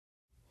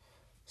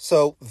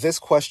So this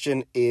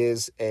question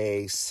is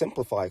a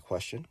simplified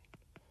question.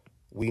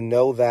 We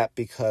know that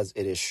because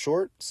it is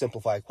short,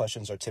 simplified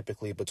questions are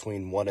typically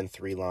between 1 and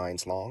 3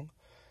 lines long,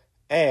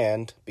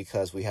 and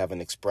because we have an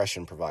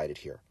expression provided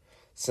here.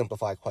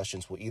 Simplified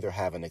questions will either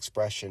have an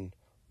expression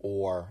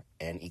or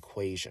an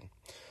equation.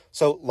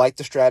 So like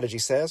the strategy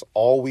says,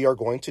 all we are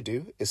going to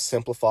do is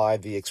simplify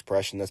the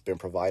expression that's been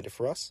provided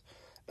for us,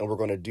 and we're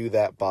going to do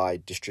that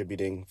by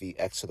distributing the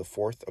x to the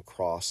fourth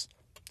across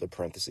the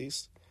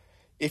parentheses.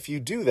 If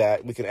you do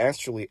that, we can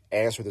actually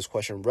answer this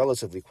question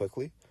relatively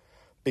quickly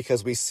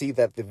because we see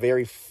that the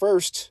very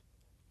first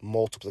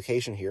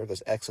multiplication here,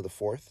 this x to the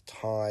fourth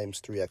times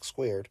 3x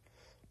squared,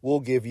 will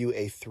give you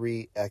a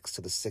 3x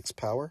to the sixth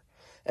power.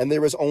 And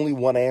there is only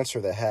one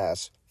answer that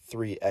has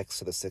 3x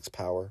to the sixth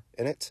power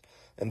in it,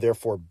 and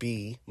therefore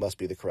B must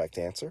be the correct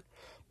answer.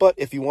 But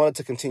if you wanted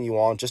to continue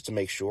on just to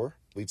make sure,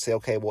 we'd say,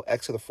 okay, well,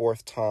 x to the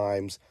fourth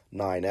times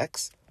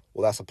 9x,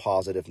 well, that's a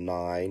positive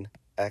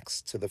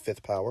 9x to the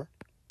fifth power.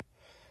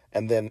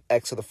 And then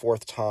x to the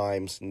fourth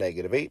times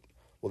negative 8,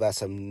 well,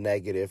 that's a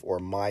negative or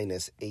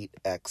minus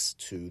 8x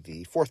to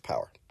the fourth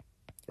power,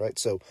 right?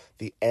 So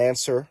the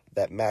answer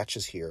that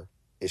matches here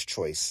is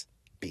choice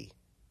B.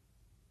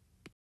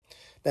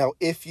 Now,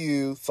 if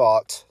you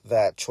thought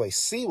that choice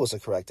C was the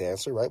correct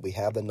answer, right, we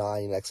have the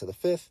 9x to the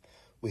fifth,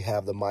 we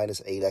have the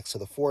minus 8x to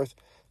the fourth.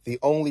 The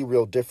only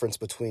real difference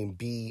between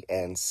B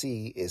and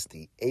C is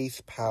the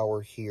eighth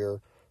power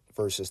here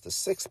versus the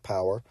sixth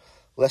power.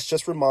 Let's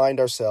just remind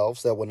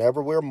ourselves that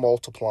whenever we're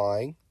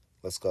multiplying,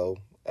 let's go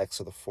x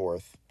to the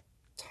fourth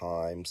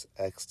times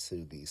x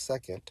to the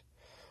second.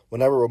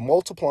 Whenever we're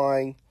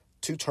multiplying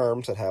two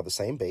terms that have the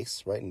same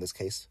base, right, in this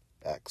case,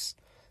 x,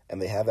 and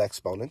they have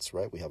exponents,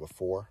 right, we have a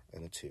 4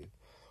 and a 2.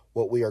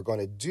 What we are going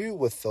to do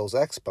with those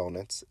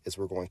exponents is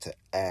we're going to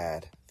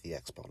add the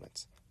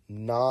exponents,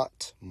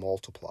 not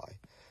multiply.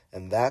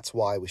 And that's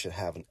why we should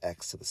have an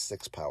x to the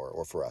sixth power,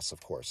 or for us,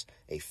 of course,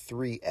 a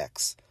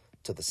 3x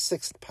to the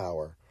sixth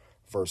power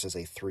versus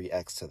a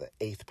 3x to the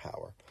eighth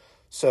power.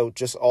 So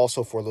just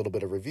also for a little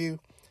bit of review,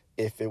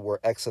 if it were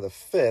x to the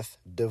fifth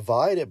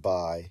divided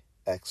by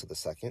x to the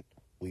second,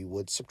 we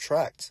would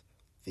subtract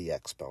the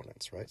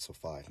exponents, right? So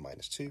 5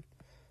 minus 2 is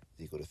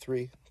equal to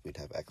 3. We'd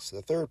have x to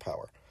the third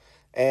power.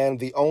 And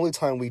the only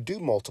time we do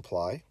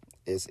multiply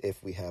is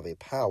if we have a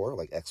power,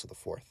 like x to the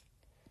fourth,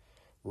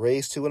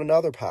 raised to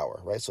another power,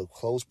 right? So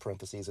close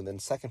parentheses and then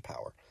second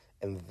power.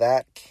 In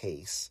that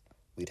case,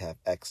 we'd have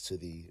x to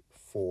the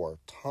 4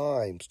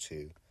 times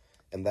 2,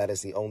 and that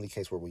is the only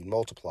case where we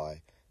multiply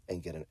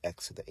and get an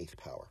x to the eighth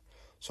power.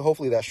 So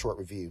hopefully that short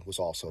review was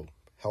also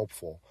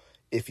helpful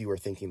if you were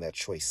thinking that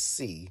choice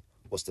C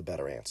was the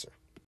better answer.